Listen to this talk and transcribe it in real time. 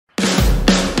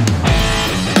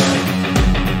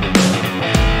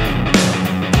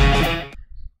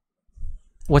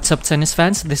What's up, tennis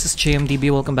fans? This is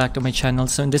JMDeeBee. Welcome back to my channel.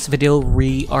 So in this video,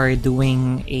 we are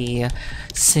doing a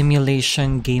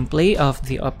simulation gameplay of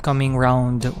the upcoming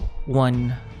round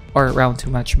 1 or round 2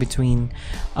 match between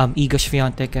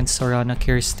Swiatek and Sorana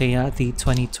Cirstea, the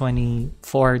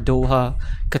 2024 Doha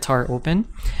Qatar Open.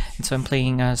 And so I'm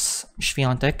playing as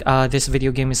Swiatek. This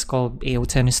video game is called AO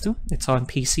Tennis 2. It's on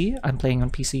PC. I'm playing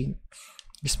on PC.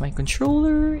 Here's my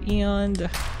controller, and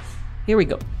here we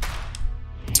go.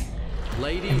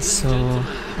 And so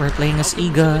we're playing as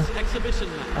Iga.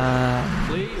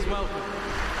 Please welcome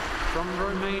from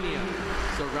Romania,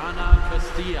 Sorana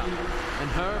Cirstea, and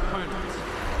her opponent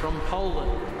from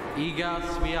Poland, Iga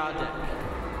Swiatek.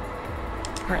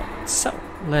 Alright, so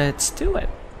let's do it.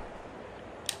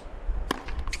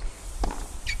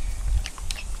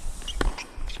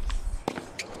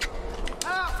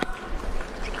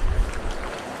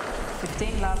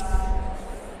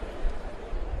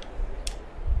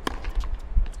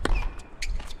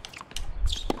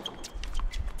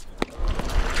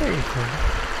 There you go.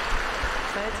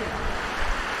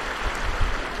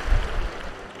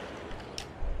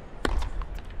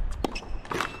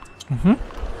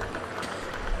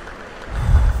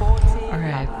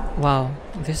 Alright, wow,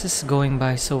 this is going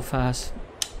by so fast.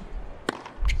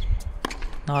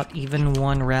 Not even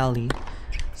one rally.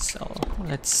 So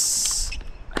let's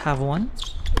have one.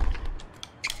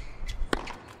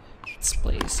 Let's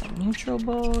play some neutral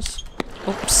balls.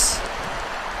 Oops.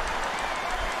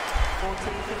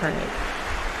 Alright.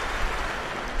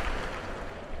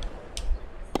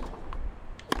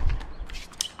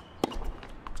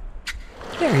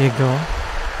 There you go.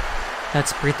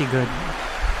 That's pretty good.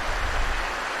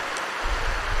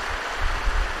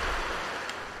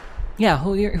 Yeah,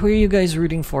 who are you guys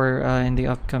rooting for in the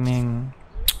upcoming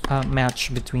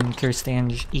match between Cirstea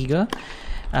and Iga?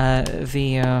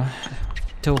 The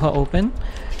Doha Open.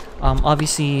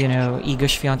 Obviously, you know, Iga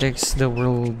Swiatek's the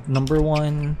world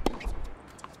 #1.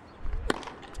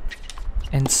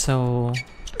 And so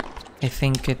I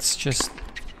think it's just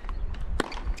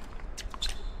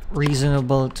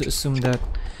reasonable to assume that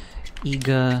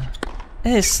Iga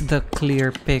is the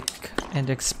clear pick and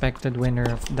expected winner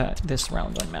of this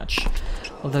round 1 match.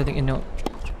 Although, you know,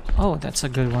 oh, that's a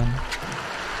good one.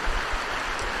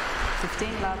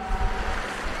 15 love.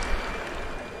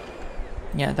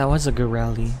 Yeah, that was a good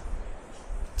rally.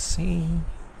 Let's see.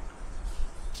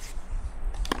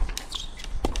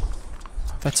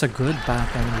 That's a good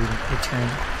backhand return.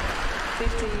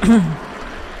 15.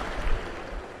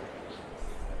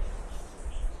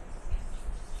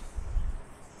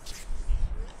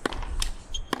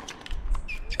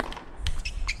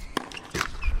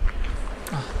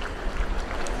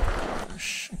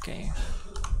 Okay.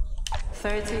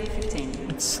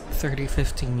 30-15. It's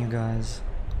 30-15, you guys.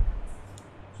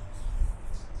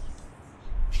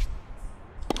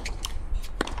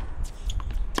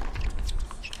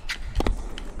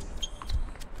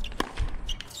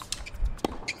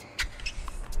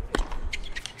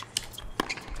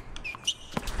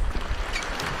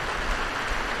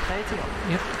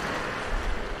 Yep.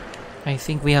 I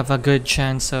think we have a good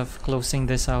chance of closing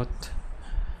this out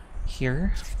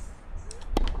here.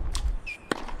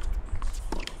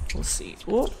 We'll see.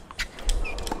 Oh,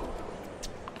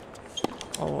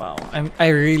 oh wow. I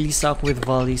really suck with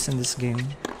volleys in this game.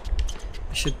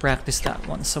 I should practice that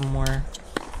one some more.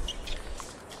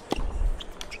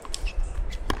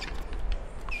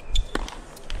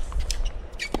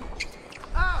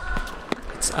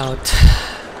 It's out.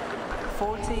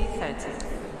 40-30.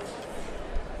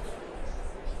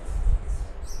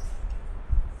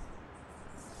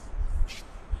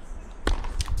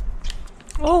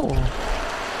 Oh!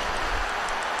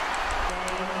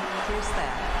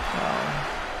 Wow.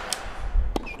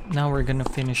 Now we're gonna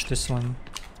finish this one.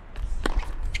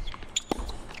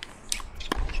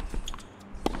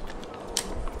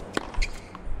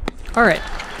 Alright.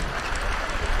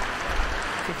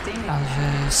 15 I'll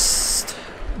just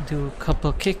do a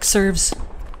couple kick serves.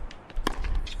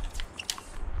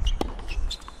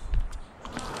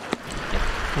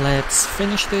 Let's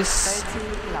finish this.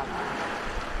 30 love.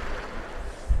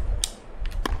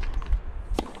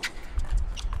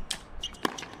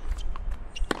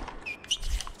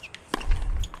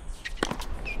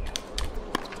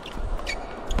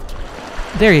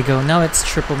 There you go. Now it's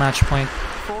triple match point.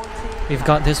 40. We've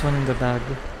got this one in the bag.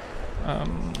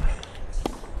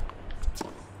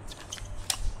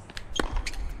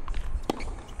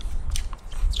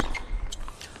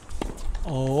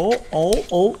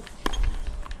 Oh.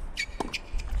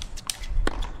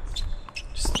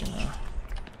 Just gonna...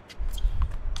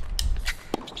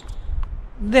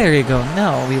 There you go.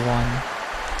 Now we won.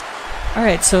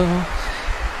 Alright, so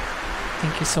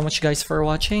Thank you so much guys for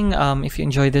watching. If you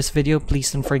enjoyed this video,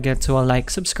 please don't forget to like,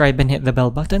 subscribe, and hit the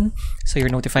bell button so you're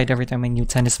notified every time a new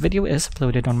tennis video is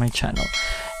uploaded on my channel.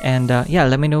 And yeah,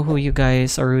 let me know who you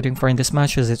guys are rooting for in this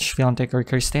match. Is it Swiatek or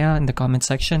Cirstea in the comment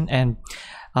section? And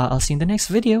I'll see you in the next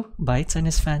video. Bye,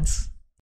 tennis fans.